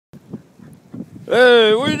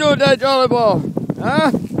Hey, what you doing with that jolly ball?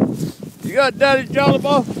 Huh? You got daddy's jolly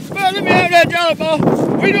ball? Well, let me have that jolly ball.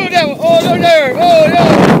 What you doing with that one? Oh, look there. Oh,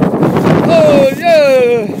 yeah. Oh,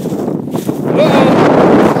 yeah. Uh-oh.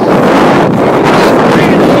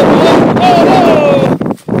 Oh, no.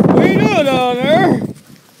 What you doing down there?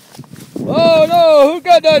 Oh, no. Who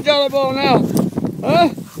got that jolly ball now? Huh?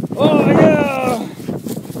 Oh, yeah.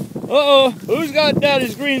 Uh-oh. Who's got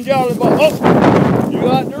daddy's green jolly ball? Oh, you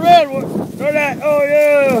got the red one. Look at that. Oh,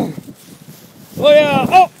 yeah. Oh, yeah.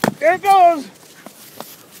 Oh, there it goes.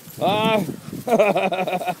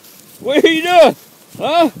 What are you doing?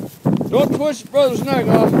 Huh? Don't twist your brother's neck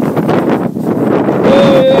off. Oh,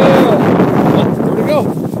 yeah. Oh, where'd it go?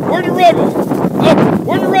 Where'd the red one? Oh,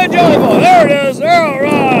 where's the red jolly ball? There it is. There, all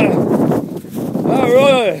right. All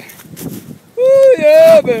right. Oh,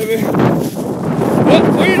 yeah, baby. What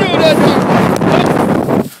are you doing with that jolly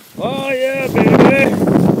ball? Oh, yeah, baby.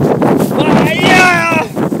 Oh, yeah.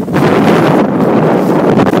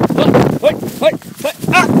 Wait.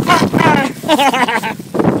 Ah.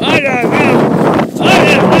 I got it.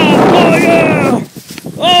 Oh, yeah.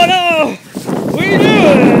 Oh, no. What are you doing?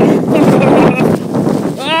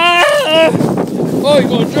 Oh, you're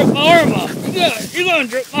going to drip my arm off. You're going to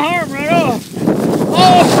drip my arm right off.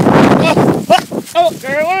 Oh,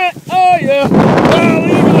 there it went. Oh, yeah.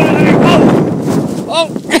 Oh,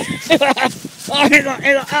 what are you doing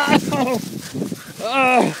there? Oh.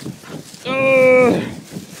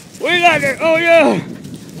 What you got there? Oh, yeah.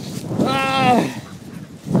 Yeah.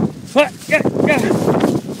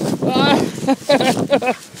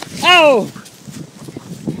 Ow.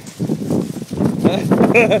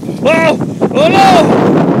 Oh, no.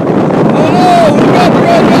 Oh, no. Who got the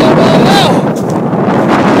red yellow ball now?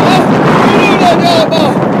 Huh? Who knew that yellow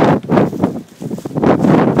ball?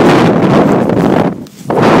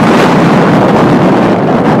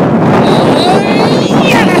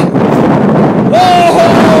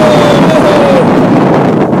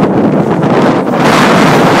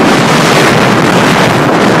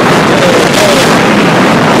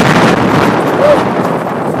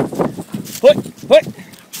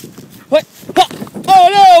 What? Oh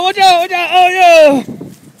no! Watch out! Oh yeah!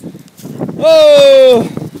 Oh!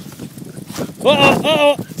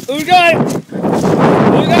 Uh-oh! Who got it?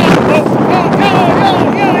 Oh! Yeah!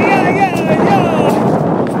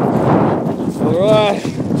 All right.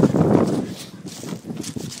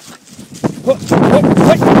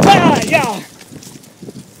 Yeah!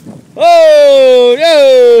 Oh no!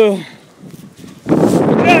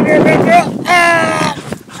 Get out here, big girl!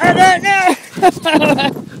 I don't know!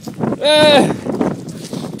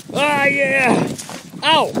 Yeah!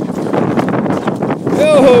 Ow!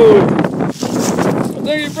 Oh! I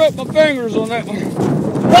think you broke my fingers on that one.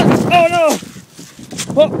 Oh no!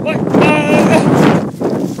 What?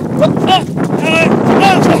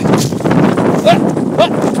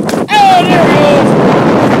 Oh, there it goes!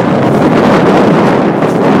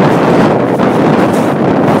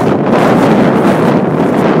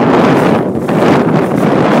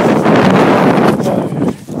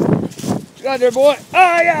 Got there, boy.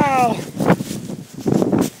 Oh, yeah.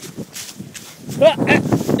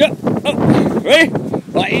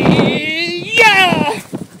 Ready? Yeah.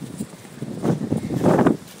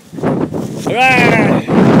 All right.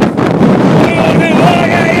 Oh, yeah.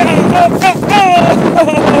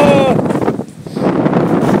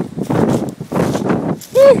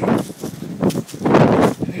 Oh.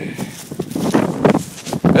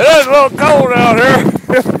 It is a little cold out here.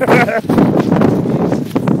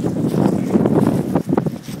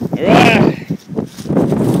 Alright.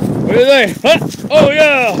 What do you think? Huh? Oh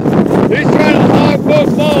yeah! He's trying to hog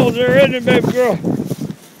both balls there, isn't he, baby girl?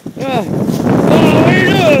 Yeah. Oh, what are you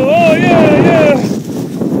doing? Oh yeah!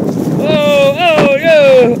 Oh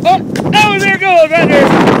yeah! Oh, there it goes right there!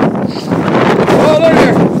 Oh, look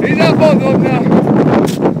there! He's got both of them now.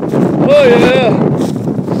 Oh yeah!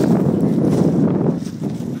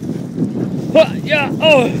 Yeah! Oh!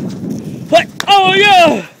 Oh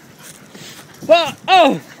yeah!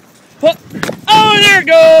 Oh, there it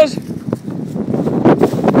goes!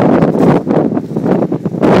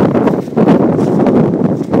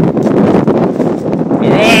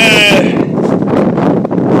 Alright!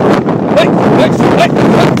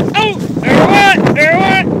 Oh, there it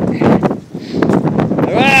went!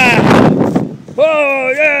 Alright! Oh,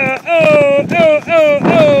 yeah!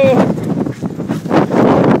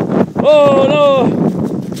 Oh, no!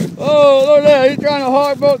 Oh, look at that! He's trying to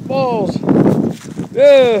hog both balls.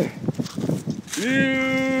 Yeah!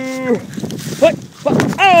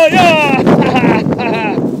 Oh, yeah!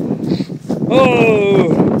 Oh!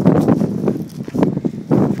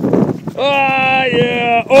 Ah,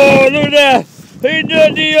 yeah! Oh, look at that! He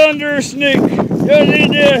did the under sneak. Yes, he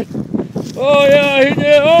did. Oh, yeah, he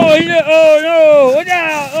did. Oh, he did. Oh, no. Watch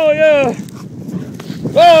out. Oh, yeah.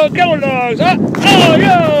 Oh, killer dogs. Oh,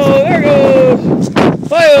 yeah. There goes.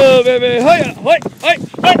 Hiya, baby. Hiya. Hi.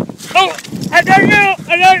 Oh, I got you.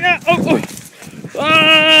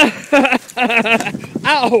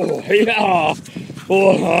 Ow. Yeah.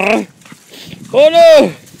 Oh,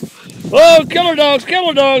 no. Oh, killer dogs. Oh,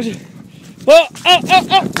 killer dogs.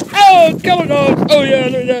 Oh, yeah,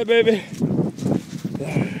 look at that, baby.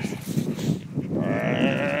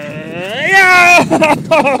 Yeah!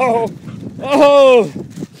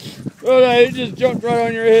 Oh, he just jumped right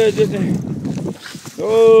on your head, didn't he?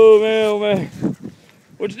 Oh, man.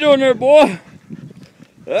 What you doing there, boy?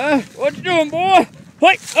 Huh? What you doing, boy?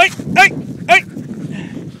 Hey!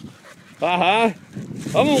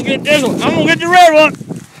 I'm gonna get this one. I'm gonna get the red one.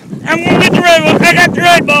 I got the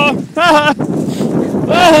red ball.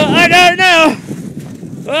 I got it now.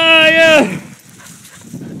 Oh, yeah.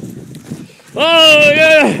 Oh,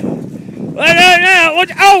 yeah. I got it now.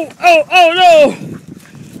 What? Oh, no.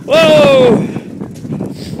 Whoa.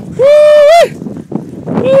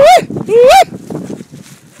 Woo.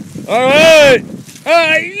 All right.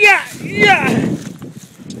 Yeah.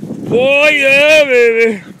 Boy, yeah,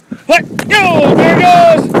 baby. What? Yo, there it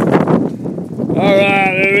goes. All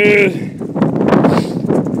right, baby.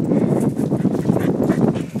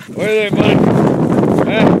 What do you think, buddy?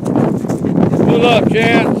 Huh? Good luck,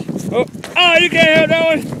 Chance. Oh, you can't have that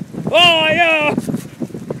one. Oh, yeah.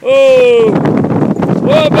 Oh.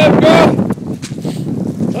 What up, baby girl?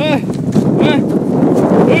 Huh?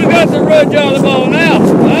 Who got the red jolly ball now?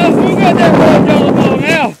 Who got that red jolly ball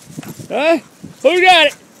now? Who got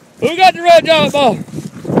it? Who got the red jolly ball?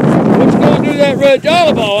 What's gonna do that red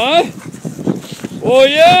jolly ball, huh? Oh,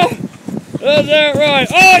 yeah? Is that right?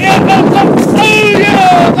 Oh, yeah!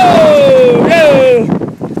 Oh, yeah!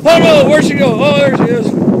 Oh, no! Where'd she go? Oh, there she is.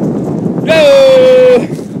 Go!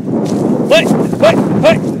 Wait! Oh,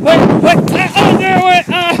 there it went!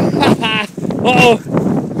 Uh-oh.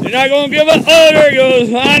 You're not gonna give up? Oh, there he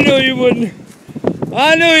goes. I knew you wouldn't.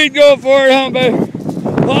 I knew he'd go for it, huh, baby?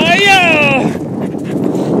 Oh, yeah!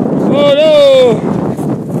 Oh, no!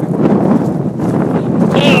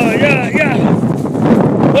 Oh, yeah!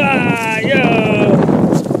 Ah, yeah!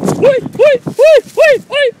 Wait!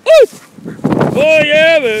 Oh,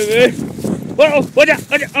 yeah, baby! Uh-oh, watch out!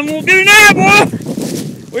 I'm gonna get you now, boy!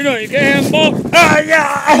 What are you doing? You can't have ball. Ah,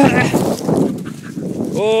 yeah!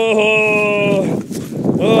 Oh,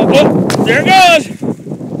 there it goes!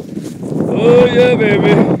 Oh, yeah,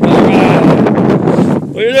 baby. All right.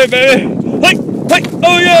 What do you think, baby? Hey!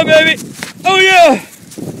 Oh, yeah, baby! Oh, yeah!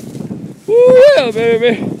 Oh, yeah,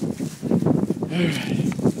 baby! All right.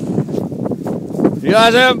 You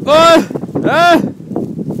guys having fun? Huh?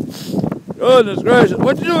 Goodness gracious.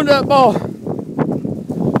 What you doing with that ball?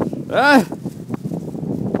 Huh?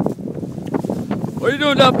 What are you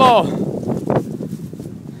doing with that ball?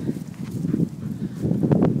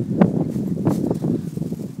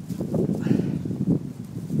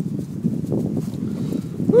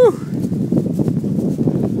 Whew.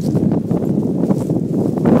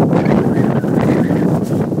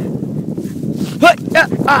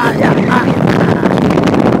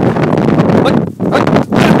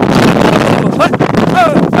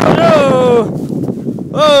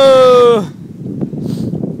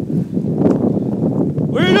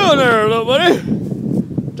 What are you doing there, little buddy?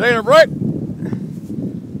 Taking a break?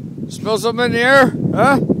 Smell something in the air?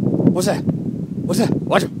 Huh? What's that? Watch him.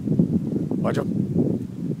 What's that?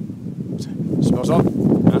 Smell something?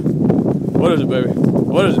 Huh? What is it, baby?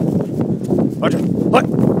 What is it? Watch him. What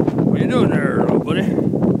are you doing there, little buddy?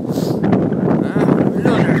 What are you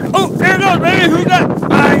doing there? Oh, there it goes, baby. Who's that?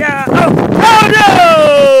 Yeah. Oh,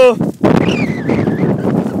 no!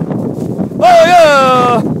 Oh,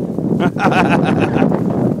 yeah!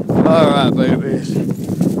 All right, babies.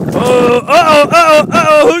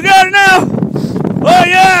 Uh-oh. Who got it now? Oh,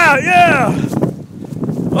 yeah.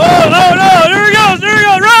 Oh, no. There he goes.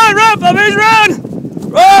 Run, puppies, run,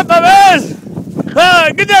 puppies.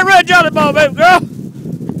 Get that red jolly ball, baby girl.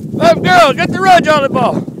 Get the red jolly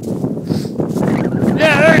ball.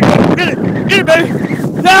 Yeah, there you go. Get it, baby.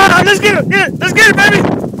 No, let's get it. Let's get it, baby.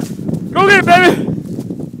 Go get it, baby.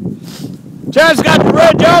 Chad's got the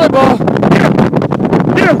red jolly ball.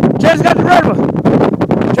 Get him. Chad's got the red one.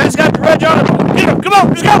 Chad's got the red jolly ball. Get him. Come on,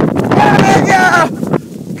 let's go. Yeah.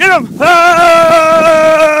 Get him.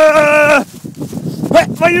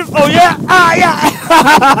 What you? Oh, yeah.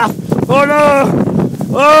 Yeah. Oh, no.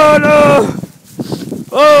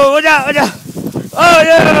 Oh, watch out. Oh,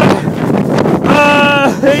 yeah.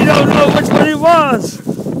 He don't know which one he wants.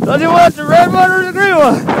 Does he want the red one or the green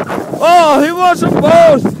one? Oh, he wants them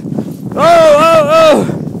both. Oh.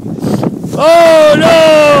 Oh,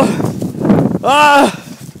 no.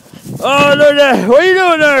 Oh, look at that. What are you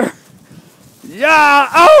doing there? Yeah.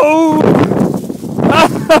 Oh.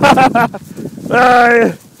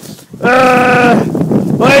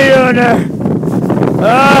 What are you doing there?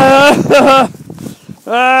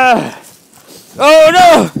 Oh,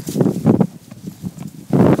 no.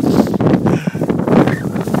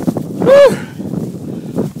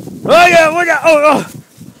 Oh, yeah, look at, oh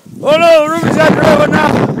no, Ruby's got the red one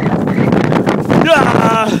now.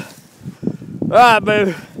 All right,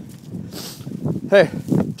 baby. Hey,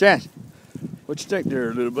 Chance, what you think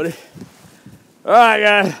there, little buddy? All right,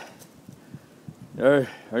 guys.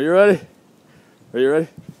 Are you ready? Are you ready?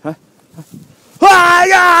 Huh? Ah,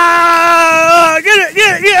 yeah! Get it,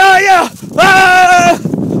 oh, yeah!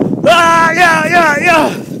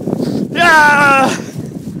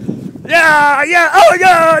 Yeah, oh,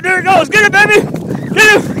 yeah, there it goes. Get it, baby!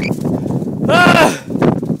 Get it!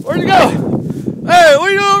 Where'd you go? Hey, what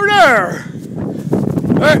are you doing over there?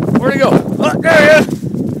 All right, where'd he go? Oh, there he is.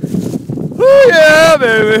 Oh, yeah,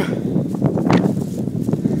 baby.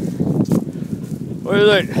 What do you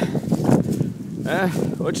think? Huh?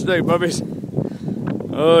 What you think, puppies?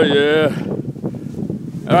 Oh, yeah.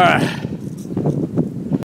 All right.